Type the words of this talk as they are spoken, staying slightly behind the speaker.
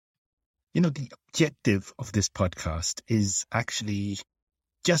The objective of this podcast is actually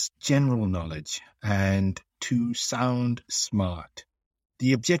just general knowledge and to sound smart.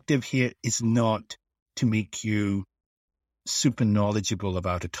 The objective here is not to make you super knowledgeable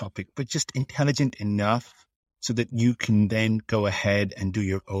about a topic, but just intelligent enough so that you can then go ahead and do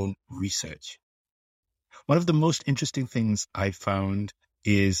your own research. One of the most interesting things I found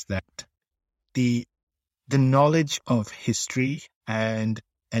is that the knowledge of history and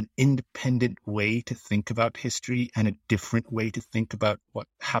an independent way to think about history and a different way to think about what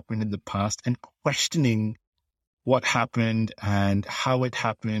happened in the past and questioning what happened and how it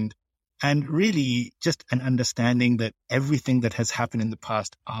happened, and really just an understanding that everything that has happened in the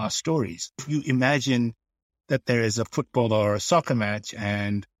past are stories. If you imagine that there is a football or a soccer match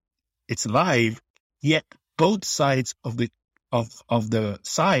and it's live, yet both sides of the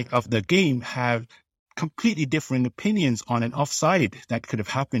game have completely different opinions on an offside that could have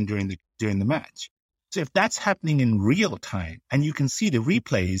happened during the match. So if that's happening in real time and you can see the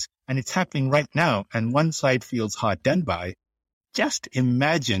replays and it's happening right now and one side feels hard done by, just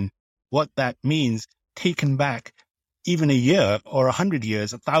imagine what that means taken back even a year or 100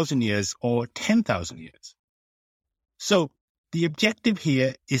 years, 1,000 years, or 10,000 years. So the objective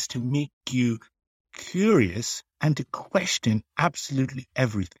here is to make you curious and to question absolutely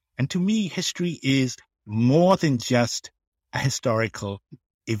everything. And to me, history is more than just a historical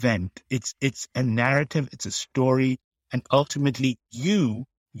event. It's a narrative, it's a story, and ultimately you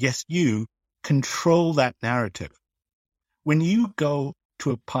control that narrative. When you go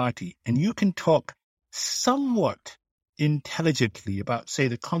to a party and you can talk somewhat intelligently about, say,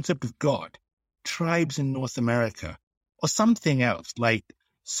 the concept of God, tribes in North America, or something else like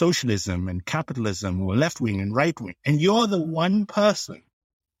socialism and capitalism or left wing and right wing, and you're the one person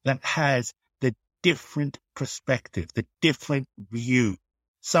that has the different perspective, the different view,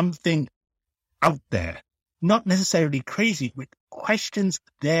 something out there, not necessarily crazy, but questions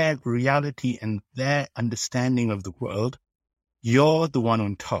their reality and their understanding of the world, you're the one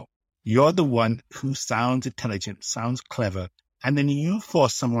on top. You're the one who sounds intelligent, sounds clever, and then you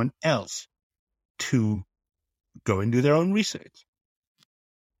force someone else to go and do their own research.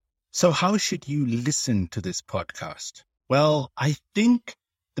 So how should you listen to this podcast? Well, I think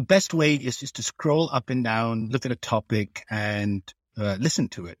the best way is just to scroll up and down, look at a topic and listen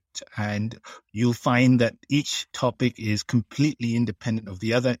to it. And you'll find that each topic is completely independent of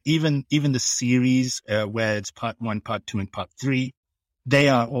the other. Even the series where it's part 1, part 2, and part 3, they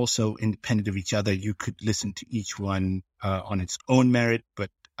are also independent of each other. You could listen to each one on its own merit, but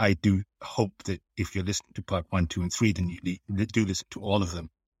I do hope that if you're listening to part 1, 2, and 3, then you do listen to all of them.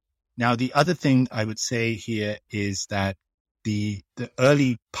 Now, the other thing I would say here is that the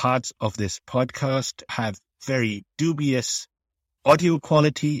early parts of this podcast have very dubious audio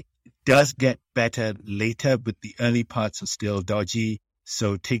quality. It does get better later, but the early parts are still dodgy.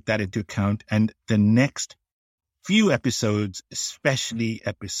 So take that into account. And the next few episodes, especially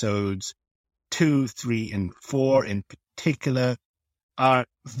episodes 2, 3, and 4 in particular, are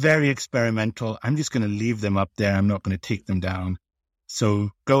very experimental. I'm just going to leave them up there. I'm not going to take them down. So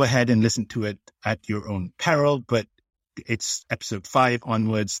go ahead and listen to it at your own peril, but it's episode 5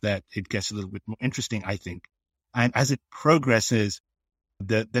 onwards that it gets a little bit more interesting, I think. And as it progresses,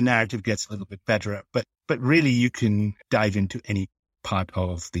 the narrative gets a little bit better, but really you can dive into any part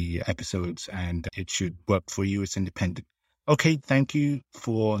of the episodes and it should work for you. It's independent. Okay, thank you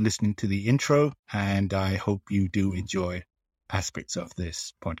for listening to the intro, and I hope you do enjoy aspects of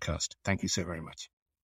this podcast. Thank you so very much.